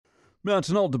Now, it's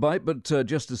an old debate, but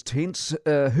just as tense.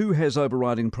 Who has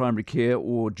overriding primary care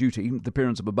or duty? The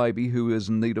parents of a baby who is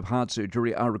in need of heart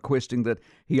surgery are requesting that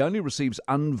he only receives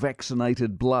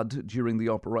unvaccinated blood during the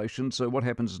operation. So what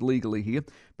happens legally here?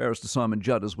 Barrister Simon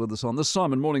Judd is with us on this.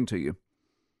 Simon, morning to you.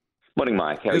 Morning,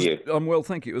 Mike. How are you? I'm well,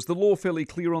 thank you. Is the law fairly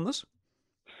clear on this?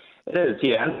 It is,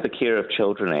 yeah. Under the Care of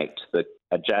Children Act,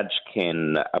 a judge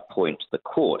can appoint the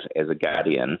court as a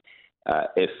guardian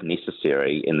if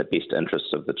necessary in the best interests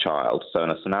of the child. So in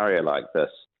a scenario like this,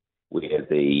 where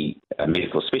the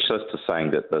medical specialist is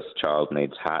saying that this child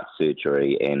needs heart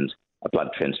surgery and a blood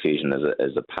transfusion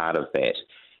is a part of that,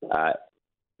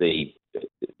 the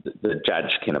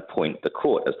judge can appoint the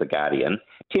court as the guardian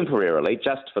temporarily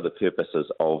just for the purposes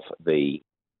of the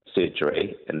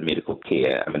surgery and medical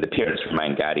care. I mean, the parents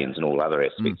remain guardians in all other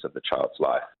aspects of the child's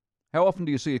life. How often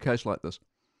do you see a case like this?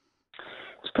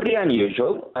 It's pretty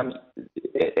unusual.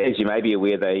 As you may be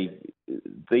aware,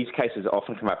 these cases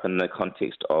often come up in the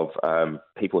context of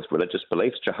people with religious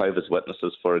beliefs. Jehovah's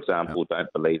Witnesses, for example,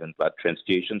 don't believe in blood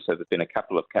transfusion. So there's been a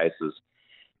couple of cases.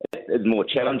 It's more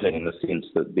challenging in the sense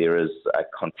that there is a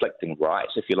conflicting right,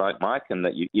 if you like, Mike, and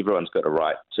that everyone's got a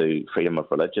right to freedom of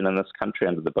religion in this country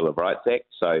under the Bill of Rights Act.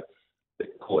 So the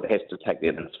court has to take that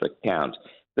into account.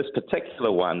 This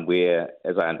particular one where,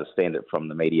 as I understand it from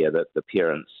the media, that the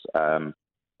parents are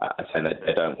saying that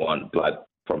they don't want blood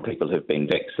from people who've been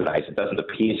vaccinated. It doesn't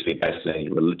appear to be based on any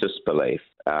religious belief.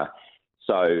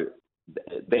 So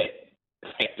that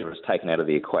factor is taken out of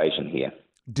the equation here.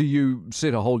 Do you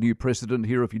set a whole new precedent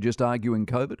here if you're just arguing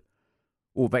COVID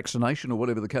or vaccination or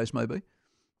whatever the case may be?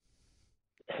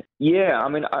 Yeah, I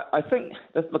mean, I think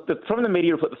from the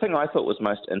media report, the thing I thought was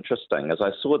most interesting is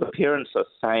I saw the parents are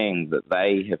saying that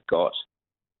they have got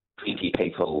 20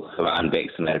 people who are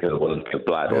unvaccinated who are willing to give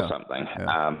blood or something.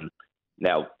 Yeah.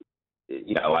 Now,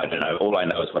 you know, I don't know. All I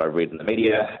know is what I read in the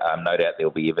media. No doubt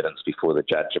there'll be evidence before the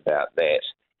judge about that.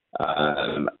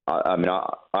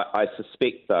 I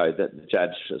suspect, though, that the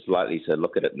judge is likely to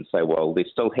look at it and say, well, there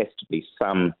still has to be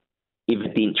some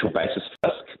evidential basis for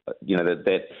this. You know,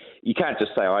 that you can't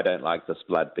just say, I don't like this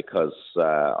blood because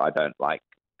I don't like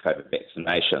COVID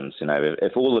vaccinations. You know,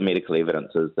 if all the medical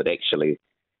evidence is that actually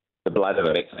the blood of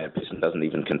a vaccinated person doesn't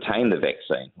even contain the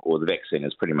vaccine, or the vaccine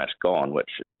is pretty much gone, which,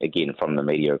 again, from the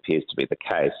media appears to be the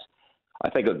case,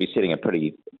 I think it would be setting a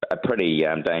pretty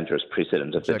dangerous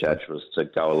precedent if the judge was to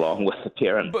go along with the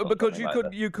parent. But because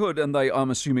you could, and they, I'm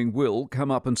assuming, will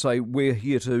come up and say, we're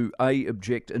here to A,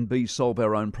 object, and B, solve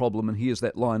our own problem, and here's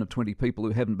that line of 20 people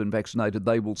who haven't been vaccinated,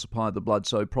 they will supply the blood,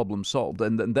 so problem solved.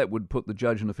 And that would put the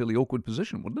judge in a fairly awkward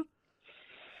position, wouldn't it?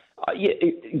 Yeah,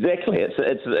 exactly.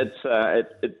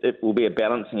 It will be a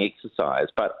balancing exercise,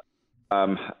 but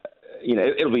you know,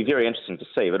 it'll be very interesting to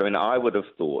see. But I mean, I would have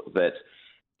thought that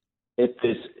if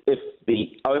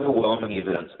the overwhelming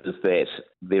evidence is that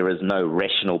there is no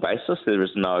rational basis, there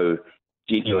is no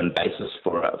genuine basis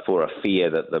for a fear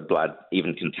that the blood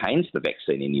even contains the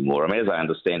vaccine anymore. I mean, as I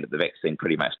understand it, the vaccine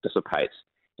pretty much dissipates.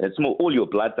 It's more, all your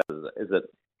blood does is it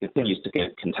continues to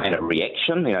contain a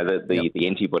reaction, you know, the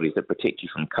antibodies that protect you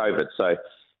from COVID. So,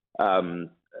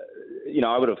 you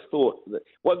know, I would have thought that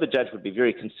what the judge would be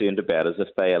very concerned about is if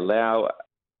they allow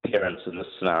parents in this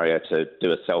scenario to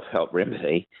do a self-help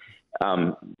remedy,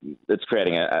 it's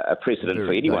creating a precedent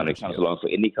for anyone who comes along for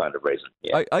any kind of reason.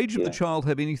 Yeah. Age of the child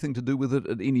have anything to do with it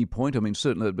at any point? I mean,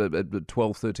 certainly at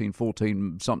 12, 13,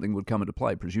 14, something would come into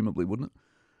play, presumably, wouldn't it?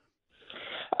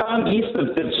 Yes,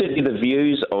 certainly the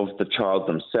views of the child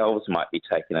themselves might be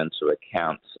taken into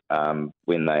account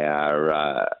when they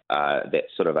are that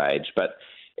sort of age, but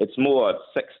it's more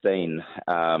 16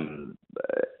 that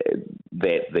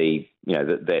the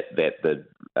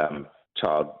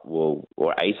child will,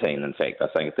 or 18 in fact, I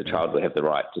think the child will have the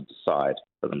right to decide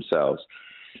for themselves.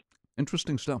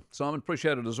 Interesting stuff. Simon,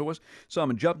 appreciate it as always.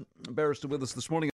 Simon Judd, barrister with us this morning.